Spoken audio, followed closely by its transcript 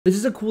This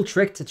is a cool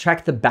trick to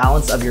check the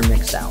balance of your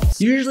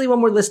mixdowns. Usually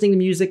when we're listening to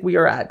music, we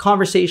are at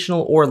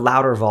conversational or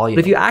louder volume.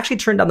 But if you actually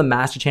turn down the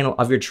master channel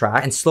of your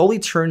track and slowly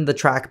turn the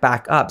track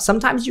back up,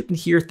 sometimes you can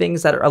hear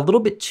things that are a little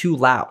bit too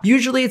loud.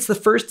 Usually it's the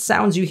first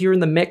sounds you hear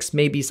in the mix,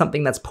 maybe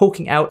something that's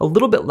poking out a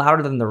little bit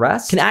louder than the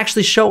rest, can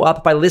actually show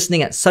up by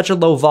listening at such a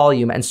low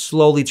volume and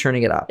slowly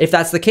turning it up. If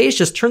that's the case,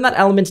 just turn that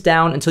element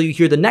down until you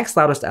hear the next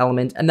loudest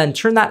element and then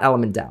turn that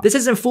element down. This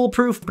isn't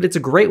foolproof, but it's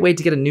a great way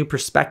to get a new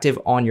perspective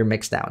on your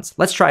mixdowns.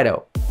 Let's try it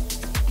out.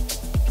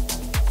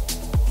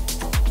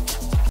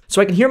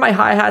 So I can hear my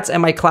hi-hats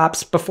and my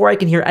claps before I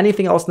can hear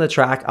anything else in the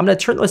track. I'm gonna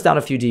turn those down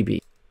a few dB.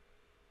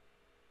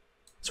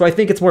 So I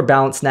think it's more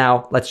balanced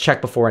now. Let's check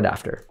before and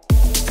after.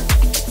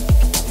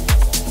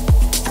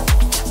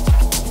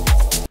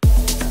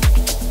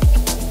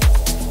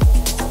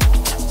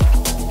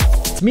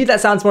 To me,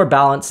 that sounds more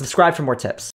balanced. Subscribe for more tips.